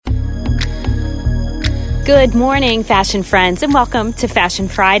Good morning, fashion friends, and welcome to Fashion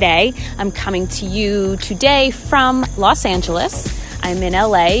Friday. I'm coming to you today from Los Angeles. I'm in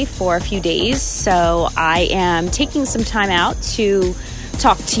LA for a few days, so I am taking some time out to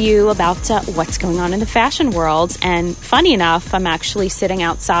talk to you about what's going on in the fashion world. And funny enough, I'm actually sitting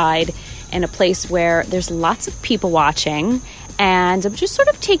outside in a place where there's lots of people watching, and I'm just sort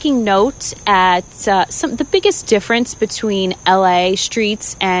of taking note at the biggest difference between LA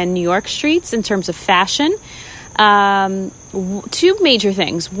streets and New York streets in terms of fashion. Two major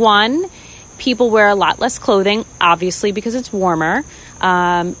things. One, people wear a lot less clothing, obviously, because it's warmer.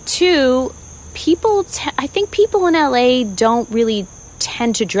 Two, I think people in LA don't really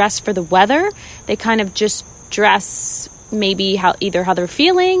tend to dress for the weather. They kind of just dress maybe either how they're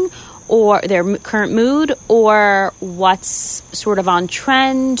feeling or their current mood, or what's sort of on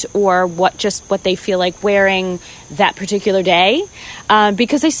trend, or what they feel like wearing that particular day.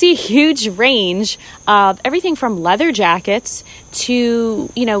 Because I see a huge range of everything from leather jackets to,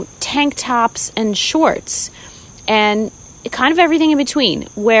 tank tops and shorts, and kind of everything in between.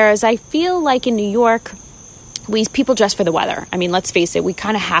 Whereas I feel like in New York, people dress for the weather. I mean, let's face it, we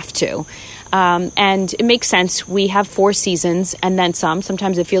kind of have to. And it makes sense. We have 4 seasons and then some.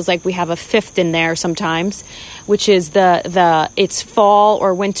 Sometimes it feels like we have a 5th in there sometimes, which is it's fall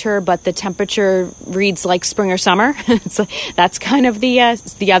or winter, but the temperature reads like spring or summer. So that's kind of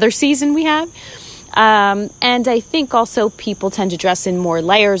the other season we have. And I think also people tend to dress in more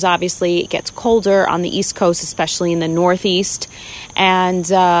layers. Obviously, it gets colder on the East Coast, especially in the Northeast. And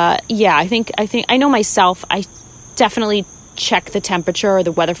I know myself, I definitely check the temperature or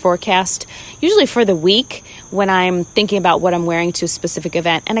the weather forecast, usually for the week when I'm thinking about what I'm wearing to a specific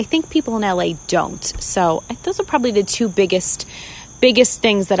event. And I think people in LA don't. So those are probably the two biggest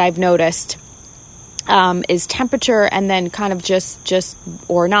things that I've noticed. Is temperature, and then kind of just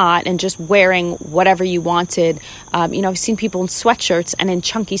or not, and just wearing whatever you wanted. I've seen people in sweatshirts and in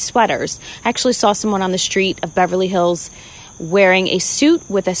chunky sweaters. I actually saw someone on the street of Beverly Hills wearing a suit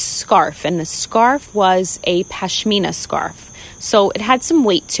with a scarf, and the scarf was a pashmina scarf. So it had some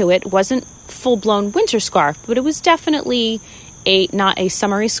weight to it. It wasn't full-blown winter scarf, but it was definitely not a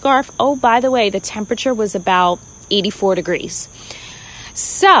summery scarf. Oh, by the way, the temperature was about 84 degrees.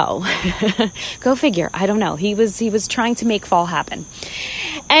 So, go figure. I don't know. He was trying to make fall happen.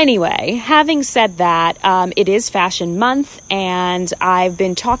 Anyway, having said that, it is Fashion Month, and I've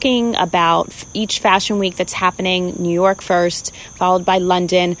been talking about each fashion week that's happening. New York first, followed by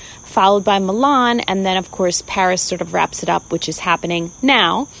London, followed by Milan, and then, of course, Paris sort of wraps it up, which is happening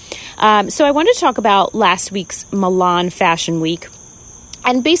now. So I wanted to talk about last week's Milan Fashion Week.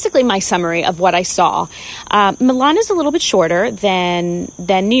 And basically my summary of what I saw. Milan is a little bit shorter than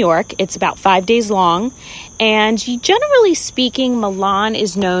New York. It's about 5 days long. And generally speaking, Milan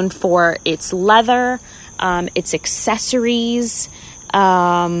is known for its leather, its accessories.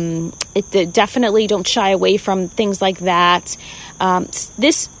 It definitely don't shy away from things like that.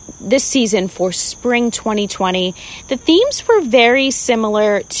 This season for spring 2020, the themes were very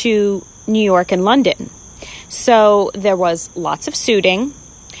similar to New York and London. So there was lots of suiting,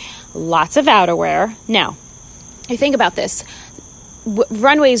 lots of outerwear. Now, you think about this.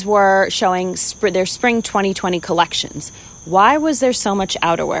 Runways were showing their spring 2020 collections. Why was there so much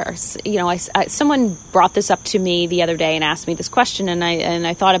outerwear? Someone brought this up to me the other day and asked me this question, and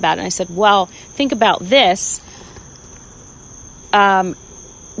I thought about it, and I said, well, think about this.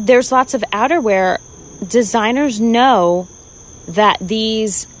 There's lots of outerwear. Designers know that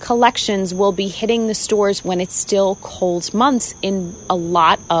these collections will be hitting the stores when it's still cold months in a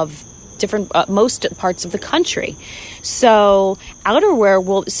lot of different, most parts of the country. So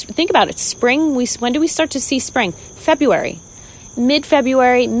outerwear think about it, spring, when do we start to see spring? February,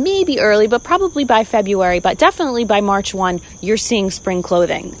 mid-February, maybe early, but probably by February, but definitely by March 1, you're seeing spring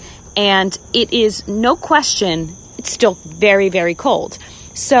clothing. And it is no question, it's still very, very cold.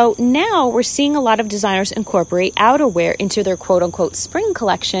 So now we're seeing a lot of designers incorporate outerwear into their quote-unquote spring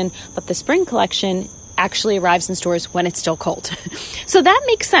collection, but the spring collection actually arrives in stores when it's still cold. So that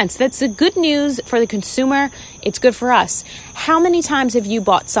makes sense. That's the good news for the consumer. It's good for us. How many times have you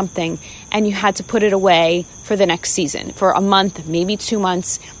bought something and you had to put it away for the next season, for a month, maybe 2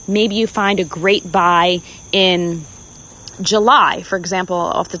 months? Maybe you find a great buy in July. For example,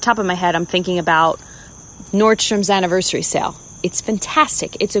 off the top of my head, I'm thinking about Nordstrom's anniversary sale. It's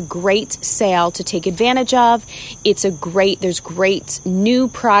fantastic. It's a great sale to take advantage of. There's great new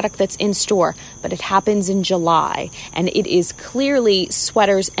product that's in store, but it happens in July, and it is clearly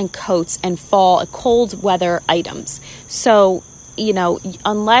sweaters and coats and fall, cold weather items. So,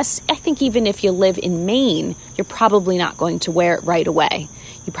 unless, I think even if you live in Maine, you're probably not going to wear it right away.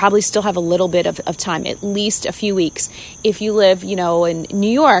 you probably still have a little bit of time, at least a few weeks. If you live, in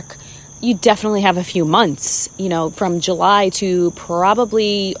New York, you definitely have a few months, from July to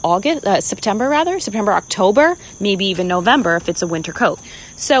probably September, October, maybe even November if it's a winter coat.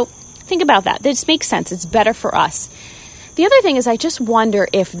 So think about that. This makes sense. It's better for us. The other thing is I just wonder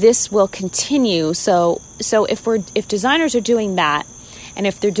if this will continue. So if designers are doing that, and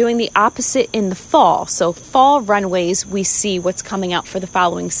if they're doing the opposite in the fall, so fall runways, we see what's coming out for the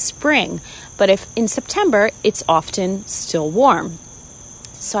following spring. But if in September, it's often still warm.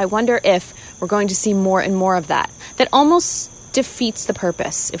 So I wonder if we're going to see more and more of that. That almost defeats the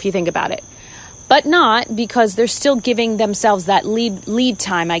purpose, if you think about it. But not, because they're still giving themselves that lead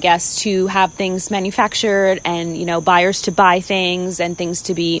time, I guess, to have things manufactured and, buyers to buy things and things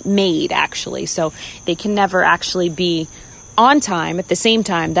to be made, actually. So they can never actually be on time at the same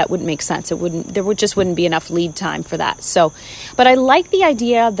time. That wouldn't make sense. There wouldn't be enough lead time for that. So, but I like the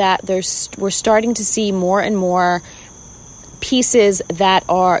idea that we're starting to see more and more pieces that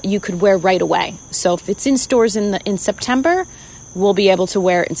you could wear right away. So if it's in stores in September, we'll be able to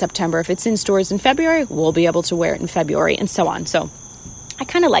wear it in September. If it's in stores in February, we'll be able to wear it in February, and so on. So I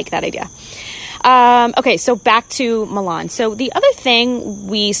kind of like that idea. Okay, so back to Milan. So the other thing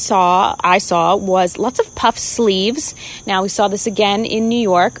I saw was lots of puff sleeves. Now we saw this again in New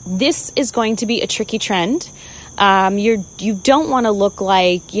York. This is going to be a tricky trend. You don't want to look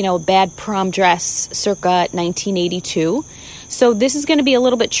like, a bad prom dress circa 1982. So this is going to be a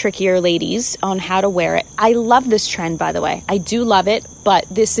little bit trickier, ladies, on how to wear it. I love this trend, by the way. I do love it, but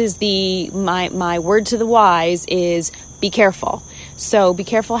this is my word to the wise is be careful. So be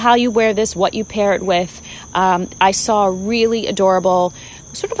careful how you wear this, what you pair it with. I saw a really adorable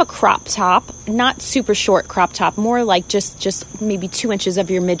sort of a crop top, not super short crop top, more like just maybe 2 inches of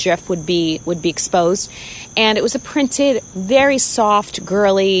your midriff would be exposed. And it was a printed, very soft,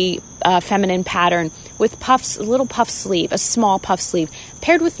 girly, feminine pattern with puffs, a little puff sleeve, a small puff sleeve,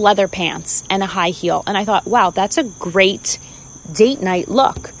 paired with leather pants and a high heel. And I thought, wow, that's a great date night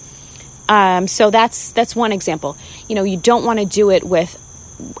look. So that's one example. You don't want to do it with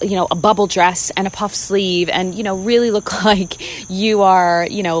a bubble dress and a puff sleeve and, really look like you are,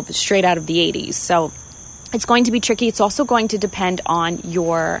 straight out of the 80s. So it's going to be tricky. It's also going to depend on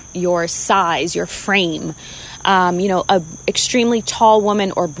your size, your frame. A extremely tall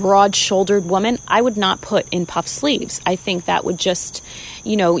woman or broad-shouldered woman, I would not put in puff sleeves. I think that would just,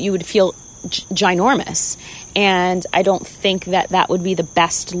 you would feel ginormous. And I don't think that would be the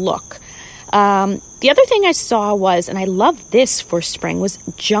best look. The other thing I saw was, and I love this for spring, was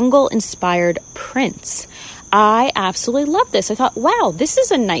jungle-inspired prints. I absolutely love this. I thought, wow, this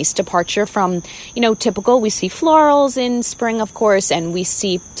is a nice departure from, typical. We see florals in spring, of course, and we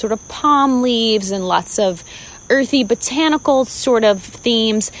see sort of palm leaves and lots of earthy botanical sort of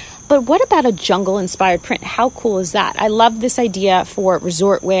themes. But what about a jungle-inspired print? How cool is that? I love this idea for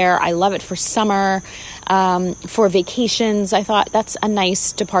resort wear. I love it for summer. For vacations, I thought that's a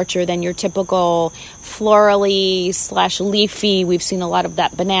nice departure than your typical florally / leafy. We've seen a lot of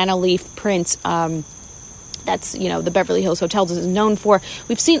that banana leaf print. That's, the Beverly Hills Hotels is known for.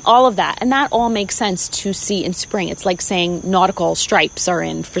 We've seen all of that, and that all makes sense to see in spring. It's like saying nautical stripes are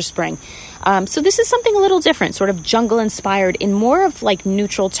in for spring. So this is something a little different, sort of jungle-inspired in more of like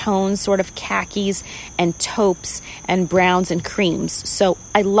neutral tones, sort of khakis and taupes and browns and creams. So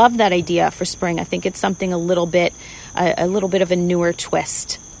I love that idea for spring. I think it's something a little bit of a newer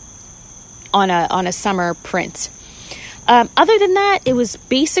twist on a summer print. Other than that, it was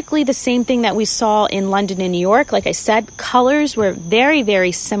basically the same thing that we saw in London and New York. Like I said, colors were very,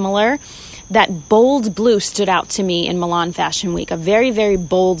 very similar. That bold blue stood out to me in Milan Fashion Week, a very, very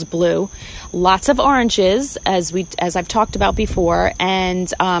bold blue. Lots of oranges, as I've talked about before,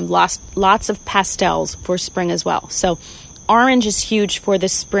 and lots of pastels for spring as well. So orange is huge for the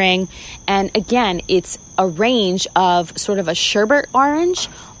spring. And again, it's a range of sort of a sherbet orange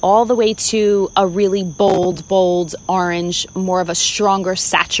all the way to a really bold orange, more of a stronger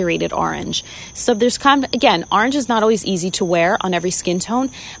saturated orange. So there's again, orange is not always easy to wear on every skin tone,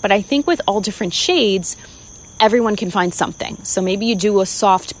 but I think with all different shades, everyone can find something. So maybe you do a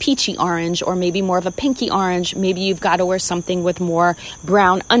soft peachy orange or maybe more of a pinky orange. Maybe you've got to wear something with more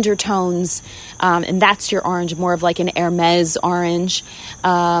brown undertones, and that's your orange, more of like an Hermes orange.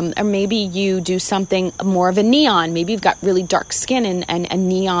 Or maybe you do something more of a neon. Maybe you've got really dark skin and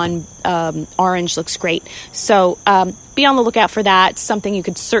neon orange looks great. So be on the lookout for that. Something you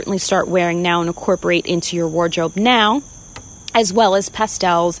could certainly start wearing now and incorporate into your wardrobe now, as well as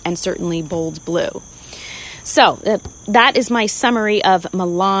pastels and certainly bold blue. So that is my summary of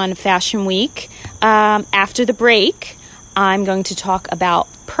Milan Fashion Week. After the break, I'm going to talk about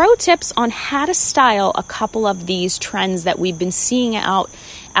pro tips on how to style a couple of these trends that we've been seeing out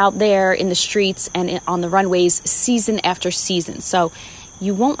there in the streets and on the runways season after season. So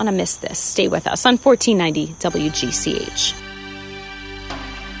you won't want to miss this. Stay with us on 1490 WGCH.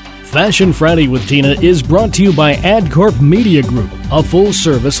 Fashion Friday with Tina is brought to you by AdCorp Media Group, a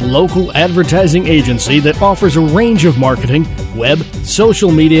full-service local advertising agency that offers a range of marketing, web,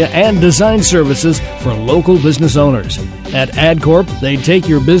 social media, and design services for local business owners. At AdCorp, they take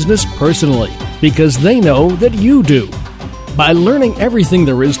your business personally because they know that you do. By learning everything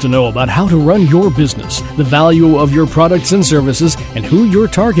there is to know about how to run your business, the value of your products and services, and who your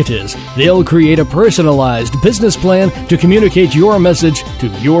target is, they'll create a personalized business plan to communicate your message to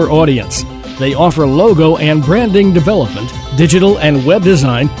your audience. They offer logo and branding development, digital and web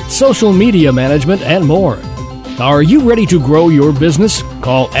design, social media management, and more. Are you ready to grow your business?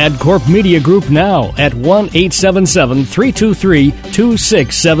 Call AdCorp Media Group now at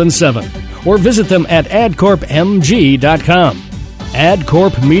 1-877-323-2677 or visit them at adcorpmg.com.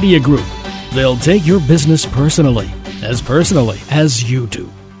 AdCorp Media Group. They'll take your business personally as you do.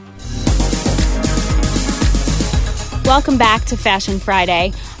 Welcome back to Fashion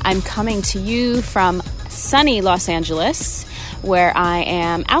Friday. I'm coming to you from sunny Los Angeles, where I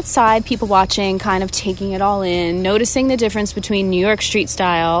am outside, people watching, kind of taking it all in, noticing the difference between New York street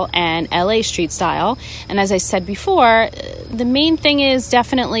style and LA street style. And as I said before, the main thing is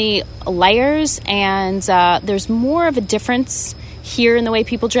definitely layers, and there's more of a difference here in the way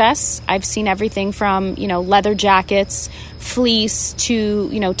people dress. I've seen everything from, leather jackets, fleece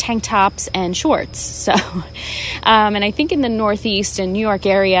to, tank tops and shorts. So, and I think in the Northeast and New York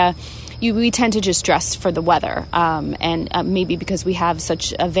area, we tend to just dress for the weather, and maybe because we have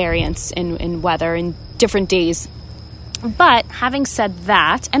such a variance in weather in different days. But having said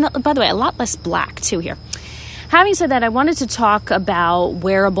that, and by the way, a lot less black too here. Having said that, I wanted to talk about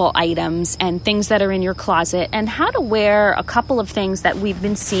wearable items and things that are in your closet and how to wear a couple of things that we've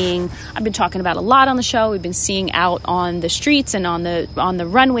been seeing. I've been talking about a lot on the show. We've been seeing out on the streets and on the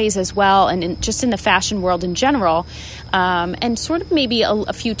runways as well, and just in the fashion world in general, and sort of maybe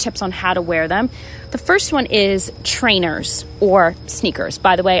a few tips on how to wear them. The first one is trainers or sneakers.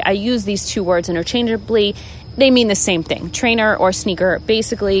 By the way, I use these two words interchangeably. They mean the same thing. Trainer or sneaker.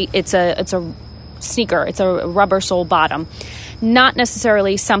 Basically, it's a sneaker. It's a rubber sole bottom. Not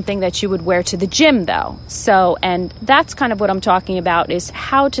necessarily something that you would wear to the gym, though. So, and that's kind of what I'm talking about, is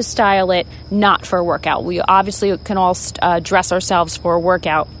how to style it not for a workout. We obviously can all dress ourselves for a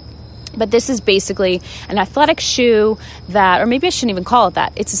workout. But this is basically an athletic shoe that, or maybe I shouldn't even call it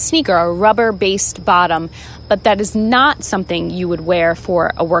that. It's a sneaker, a rubber-based bottom, but that is not something you would wear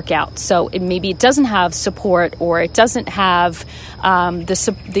for a workout. So maybe it doesn't have support, or it doesn't have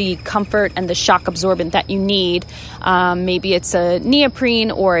the comfort and the shock absorbent that you need. Maybe it's a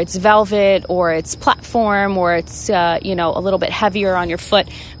neoprene, or it's velvet, or it's platform, or it's a little bit heavier on your foot,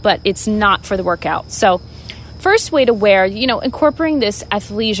 but it's not for the workout. So first way to wear, incorporating this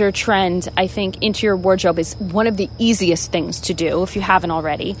athleisure trend, I think, into your wardrobe is one of the easiest things to do if you haven't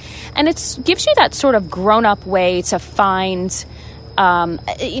already. And it gives you that sort of grown-up way to find,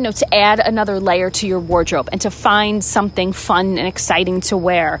 to add another layer to your wardrobe and to find something fun and exciting to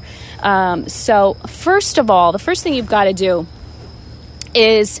wear. So first of all, the first thing you've got to do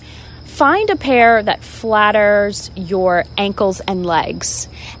is find a pair that flatters your ankles and legs.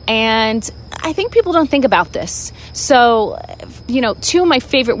 And I think people don't think about this. So, two of my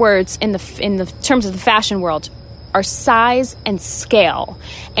favorite words in the terms of the fashion world are size and scale.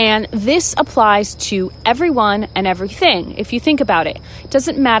 And this applies to everyone and everything. If you think about it, it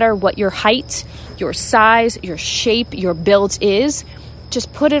doesn't matter what your height, your size, your shape, your build is.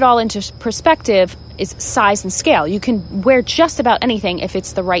 Just put it all into perspective is size and scale. You can wear just about anything if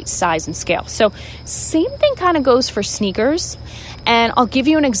it's the right size and scale. So same thing kind of goes for sneakers. And I'll give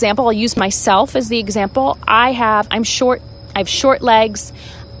you an example. I'll use myself as the example. I'm short. I have short legs.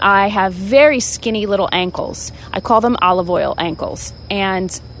 I have very skinny little ankles. I call them olive oil ankles.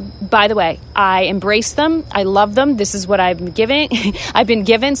 And by the way, I embrace them. I love them. This is what I've been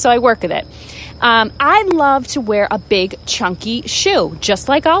given, so I work with it. I love to wear a big chunky shoe, just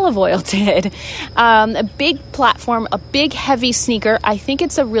like Olive Oil did. A big platform, a big heavy sneaker. I think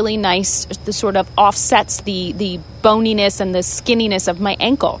it's a really nice, the sort of offsets the boniness and the skinniness of my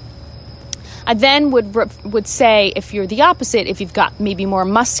ankle. I then would say, if you're the opposite, if you've got maybe more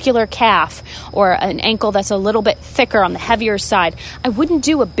muscular calf or an ankle that's a little bit thicker on the heavier side, I wouldn't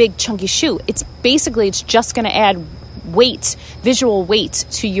do a big chunky shoe. It's just going to add weight, visual weight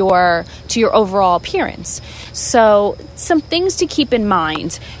to your overall appearance. So some things to keep in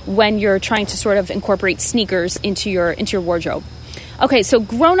mind when you're trying to sort of incorporate sneakers into your wardrobe. Okay, so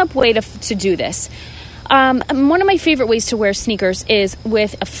grown-up way to do this. One of my favorite ways to wear sneakers is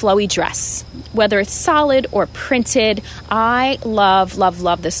with a flowy dress, whether it's solid or printed. I love, love,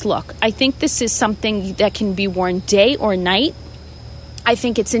 love this look. I think this is something that can be worn day or night. I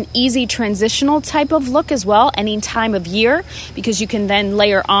think it's an easy transitional type of look as well, any time of year, because you can then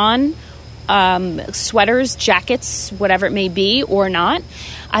layer on sweaters, jackets, whatever it may be, or not.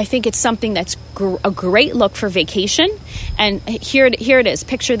 I think it's something that's a great look for vacation. And here it is.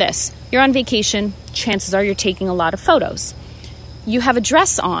 Picture this. You're on vacation. Chances are you're taking a lot of photos. You have a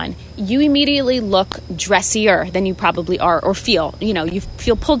dress on. You immediately look dressier than you probably are or feel. You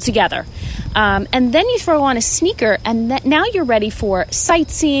feel pulled together. And then you throw on a sneaker, and now you're ready for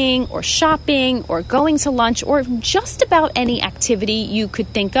sightseeing or shopping or going to lunch or just about any activity you could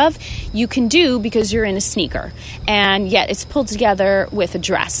think of you can do because you're in a sneaker. And yet it's pulled together with a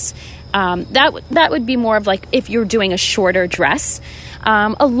dress. That would be more of like if you're doing a shorter dress.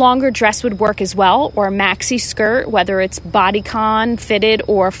 A longer dress would work as well, or a maxi skirt, whether it's bodycon, fitted,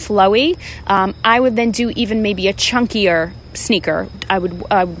 or flowy. I would then do even maybe a chunkier sneaker. I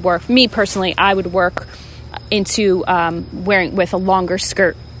would work, me personally, I would work into wearing with a longer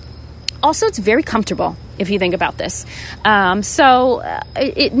skirt. Also, it's very comfortable if you think about this. So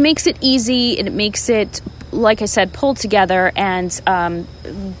it makes it easy, and it makes it, like I said, pulled together, and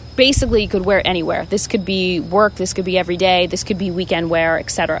basically you could wear it anywhere. This could be work, this could be every day, this could be weekend wear,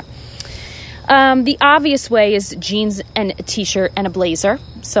 etc. The obvious way is jeans and a t-shirt and a blazer.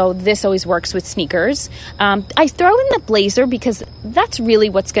 So this always works with sneakers. I throw in the blazer because that's really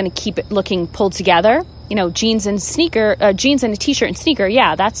what's going to keep it looking pulled together. Jeans and a t-shirt and sneaker.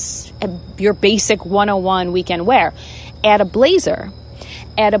 Yeah, that's your basic 101 weekend wear. Add a blazer.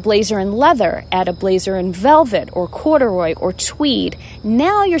 Add a blazer in leather, add a blazer in velvet or corduroy or tweed.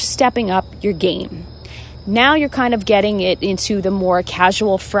 Now you're stepping up your game. Now you're kind of getting it into the more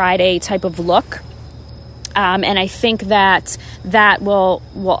casual Friday type of look. And I think that will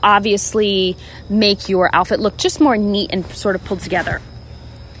obviously make your outfit look just more neat and sort of pulled together.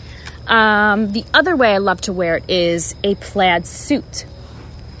 The other way I love to wear it is a plaid suit.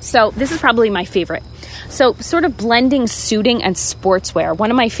 So this is probably my favorite. So sort of blending suiting and sportswear.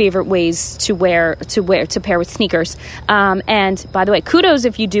 One of my favorite ways to pair with sneakers. And by the way, kudos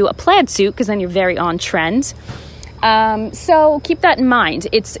if you do a plaid suit, because then you're very on trend. So keep that in mind.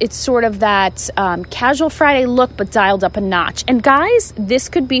 It's sort of that casual Friday look, but dialed up a notch. And guys, this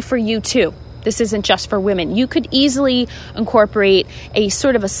could be for you too. This isn't just for women. You could easily incorporate a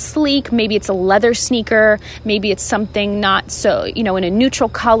sort of a sleek, maybe it's a leather sneaker, maybe it's something not so, in a neutral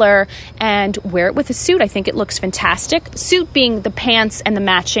color, and wear it with a suit. I think it looks fantastic. Suit being the pants and the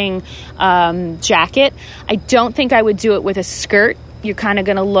matching jacket. I don't think I would do it with a skirt. You're kind of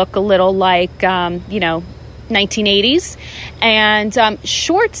going to look a little like, 1980s, and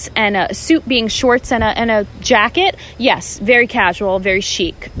shorts and a suit being shorts and a jacket. Yes, very casual, very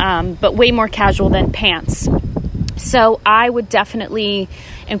chic, but way more casual than pants. So I would definitely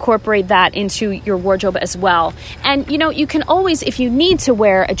incorporate that into your wardrobe as well. And, you can always, if you need to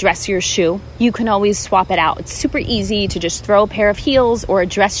wear a dressier shoe, you can always swap it out. It's super easy to just throw a pair of heels or a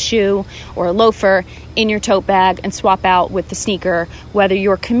dress shoe or a loafer in your tote bag and swap out with the sneaker, whether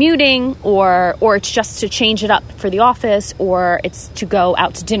you're commuting or it's just to change it up for the office or it's to go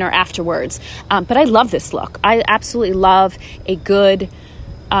out to dinner afterwards. But I love this look. I absolutely love a good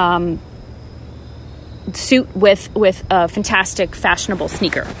suit with a fantastic fashionable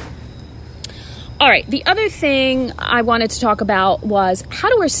sneaker. All right, the other thing I wanted to talk about was how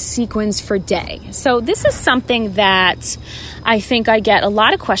to wear sequins for day. So this is something that I think I get a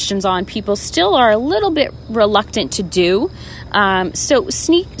lot of questions on. People still are a little bit reluctant to do. So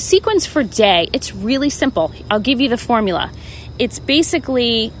sequins for day, it's really simple. I'll give you the formula. It's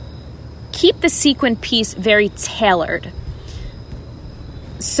basically keep the sequin piece very tailored.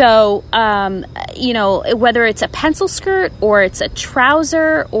 So, whether it's a pencil skirt or it's a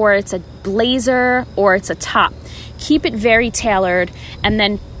trouser or it's a blazer or it's a top, keep it very tailored and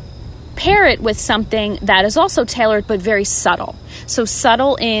then pair it with something that is also tailored but very subtle. So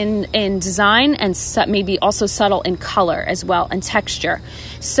subtle in design and maybe also subtle in color as well and texture.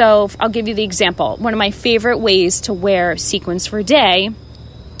 So I'll give you the example. One of my favorite ways to wear sequins for day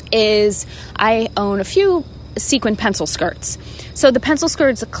is I own a few sequin pencil skirts. So the pencil skirt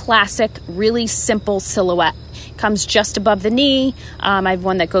is a classic, really simple silhouette. Comes just above the knee. I have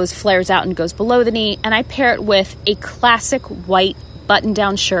one that flares out and goes below the knee. And I pair it with a classic white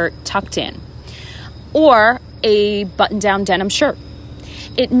button-down shirt tucked in. Or a button-down denim shirt.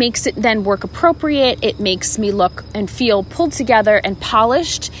 It makes it then work appropriate. It makes me look and feel pulled together and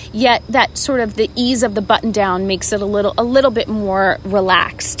polished, yet that sort of the ease of the button down makes it a little bit more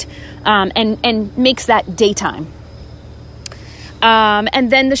relaxed, and makes that daytime.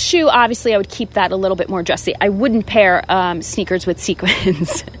 And then the shoe, obviously, I would keep that a little bit more dressy. I wouldn't pair sneakers with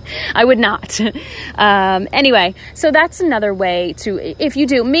sequins. I would not. Anyway, so that's another way to, if you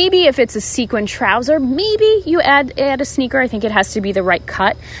do, maybe if it's a sequin trouser, maybe you add a sneaker. I think it has to be the right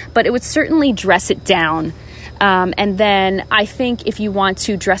cut, but it would certainly dress it down. And then I think if you want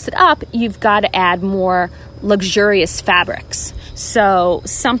to dress it up, you've got to add more luxurious fabrics. So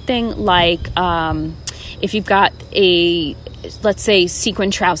something like, if you've got let's say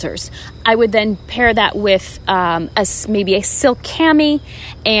sequin trousers, I would then pair that with maybe a silk cami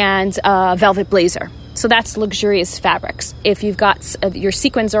and a velvet blazer. So that's luxurious fabrics. If you've got your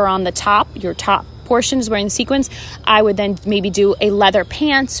sequins are on the top, your top portion is wearing the sequins, I would then maybe do a leather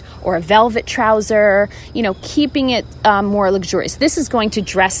pant or a velvet trouser, keeping it more luxurious. This is going to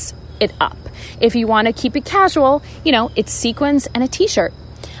dress it up. If you want to keep it casual, it's sequins and a t-shirt.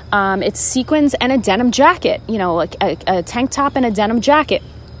 It's sequins and a denim jacket, like a tank top and a denim jacket.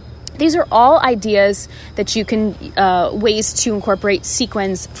 These are all ideas that you can, ways to incorporate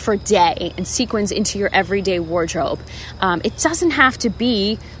sequins for day and sequins into your everyday wardrobe. It doesn't have to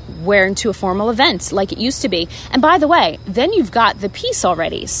be wear to a formal event like it used to be. And by the way, then you've got the piece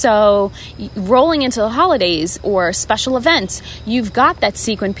already. So rolling into the holidays or special events, you've got that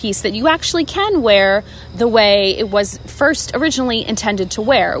sequin piece that you actually can wear the way it was first originally intended to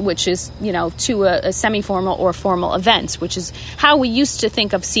wear, which is, to a semi-formal or formal events, which is how we used to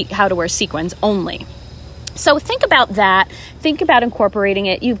think of how to wear sequins only. So think about that. Think about incorporating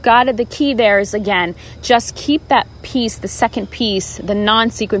it. You've got it. The key there is, again, just keep that piece, the second piece, the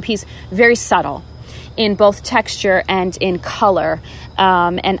non-sequin piece, very subtle in both texture and in color.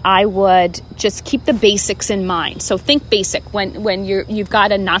 And I would just keep the basics in mind. So think basic. When you've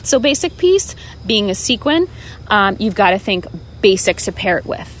got a not so basic piece, being a sequin, you've got to think basic to pair it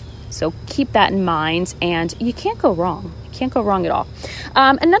with. So keep that in mind, and you can't go wrong. Can't go wrong at all.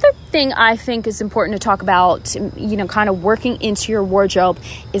 Another thing I think is important to talk about, kind of working into your wardrobe,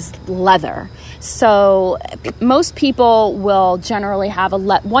 is leather. So most people will generally have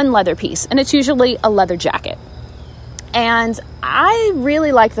one leather piece, and it's usually a leather jacket. And I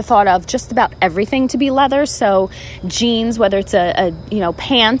really like the thought of just about everything to be leather. So jeans, whether it's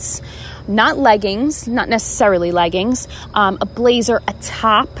pants, not leggings, not necessarily leggings, a blazer, a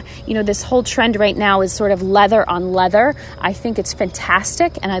top. This whole trend right now is sort of leather on leather. I think it's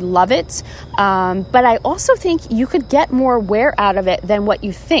fantastic and I love it. But I also think you could get more wear out of it than what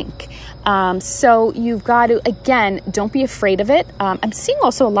you think. So you've got to, again, don't be afraid of it. I'm seeing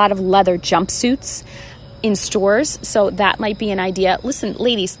also a lot of leather jumpsuits in stores, so that might be an idea. Listen,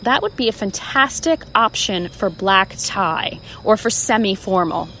 ladies, that would be a fantastic option for black tie, or for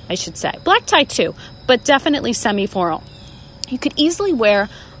semi-formal, I should say. Black tie too, but definitely semi-formal. You could easily wear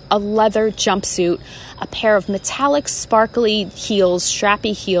a leather jumpsuit, a pair of metallic sparkly heels,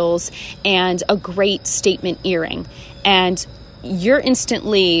 strappy heels, and a great statement earring. And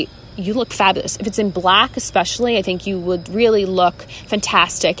you look fabulous. If it's in black especially, I think you would really look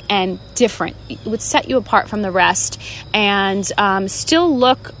fantastic and different. It would set you apart from the rest and still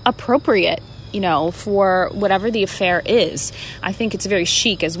look appropriate, for whatever the affair is. I think it's very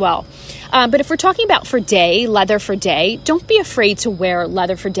chic as well. But if we're talking about for day, leather for day, don't be afraid to wear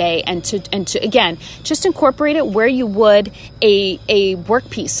leather for day and to again, just incorporate it where you would a work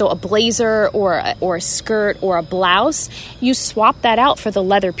piece. So a blazer or a skirt or a blouse, you swap that out for the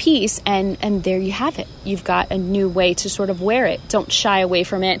leather piece and there you have it. You've got a new way to sort of wear it. Don't shy away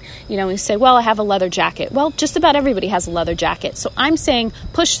from it. You say, well, I have a leather jacket. Well, just about everybody has a leather jacket. So I'm saying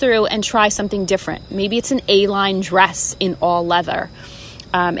push through and try something different. Maybe it's an A-line dress in all leather.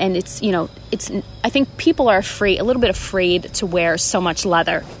 And I think people are a little bit afraid to wear so much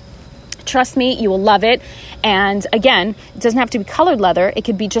leather. Trust me, you will love it. And again, it doesn't have to be colored leather. It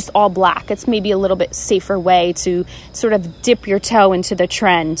could be just all black. It's maybe a little bit safer way to sort of dip your toe into the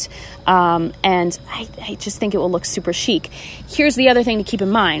trend. And I just think it will look super chic. Here's the other thing to keep in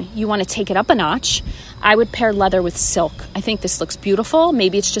mind. You want to take it up a notch. I would pair leather with silk. I think this looks beautiful.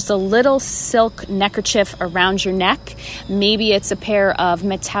 Maybe it's just a little silk neckerchief around your neck. Maybe it's a pair of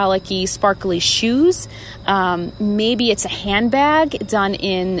metallic-y, sparkly shoes. Maybe it's a handbag done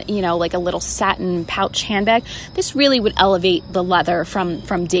in, like a little satin pouch handbag. This really would elevate the leather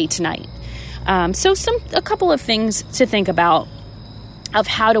from day to night. So a couple of things to think about. of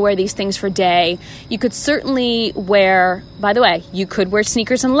how to wear these things for day. You could certainly wear, by the way, you could wear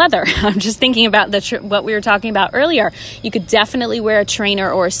sneakers and leather. I'm just thinking about what we were talking about earlier. You could definitely wear a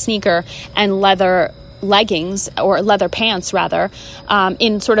trainer or a sneaker and leather leggings, or leather pants rather,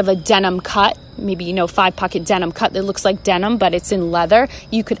 in sort of a denim cut, maybe, 5-pocket denim cut that looks like denim, but it's in leather.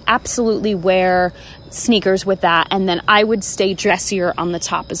 You could absolutely wear sneakers with that, and then I would stay dressier on the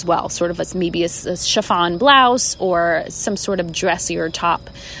top as well, sort of maybe a chiffon blouse or some sort of dressier top.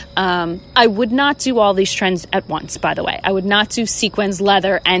 I would not do all these trends at once, by the way. I would not do sequins,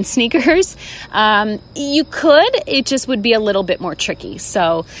 leather, and sneakers. You could, it just would be a little bit more tricky.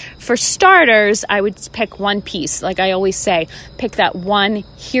 So for starters, I would pick one piece. Like I always say, pick that one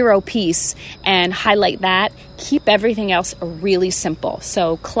hero piece and highlight that. Keep everything else really simple.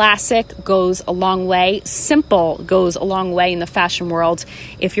 So classic goes a long way. Simple goes a long way in the fashion world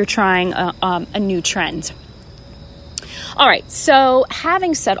if you're trying a new trend. All right, so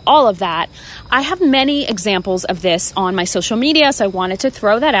having said all of that, I have many examples of this on my social media, so I wanted to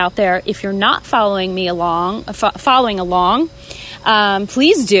throw that out there. If you're not following along,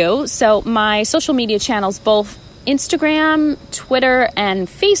 please do. So my social media channels, both Instagram, Twitter, and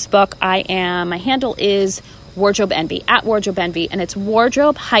Facebook, my handle is Wardrobe Envy, at Wardrobe Envy, and it's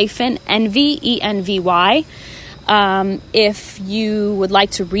wardrobe-envy, ENVY. If you would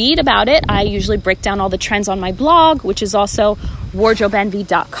like to read about it, I usually break down all the trends on my blog, which is also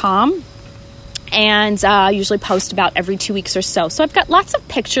wardrobeenvy.com. And I usually post about every 2 weeks or so. So I've got lots of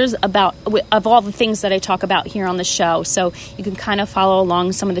pictures of all the things that I talk about here on the show. So you can kind of follow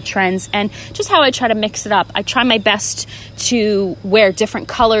along some of the trends and just how I try to mix it up. I try my best to wear different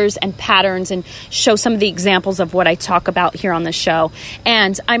colors and patterns and show some of the examples of what I talk about here on the show.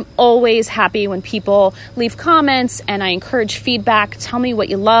 And I'm always happy when people leave comments, and I encourage feedback. Tell me what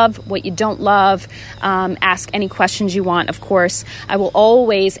you love, what you don't love. Ask any questions you want, of course. I will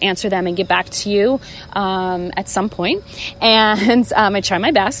always answer them and get back to you at some point, and I try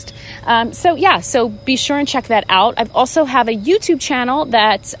my best. So be sure and check that out. I also have a YouTube channel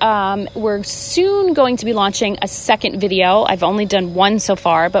that we're soon going to be launching a second video. I've only done one so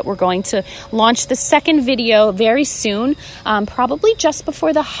far, but we're going to launch the second video very soon, probably just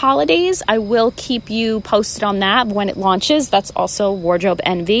before the holidays. I will keep you posted on that when it launches. That's also Wardrobe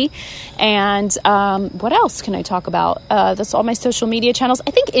Envy. And what else can I talk about? That's all my social media channels. I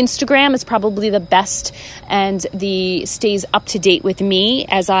think Instagram is probably the best and stays up to date with me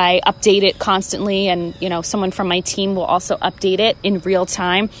as I update it constantly, and someone from my team will also update it in real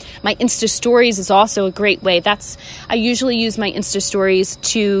time. My Insta Stories is also a great way. I usually use my Insta Stories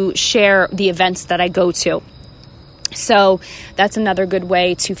to share the events that I go to. So that's another good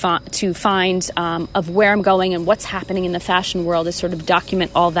way to find of where I'm going and what's happening in the fashion world, is sort of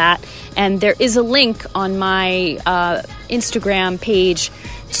document all that. And there is a link on my Instagram page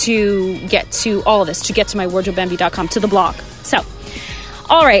to get to all of this, to get to my wardrobeenvy.com, to the blog. So,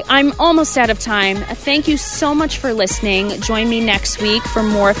 all right, I'm almost out of time. Thank you so much for listening. Join me next week for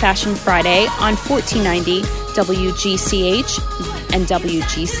more Fashion Friday on 1490 WGCH and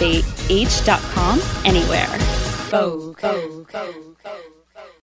WGCH.com, anywhere. Go.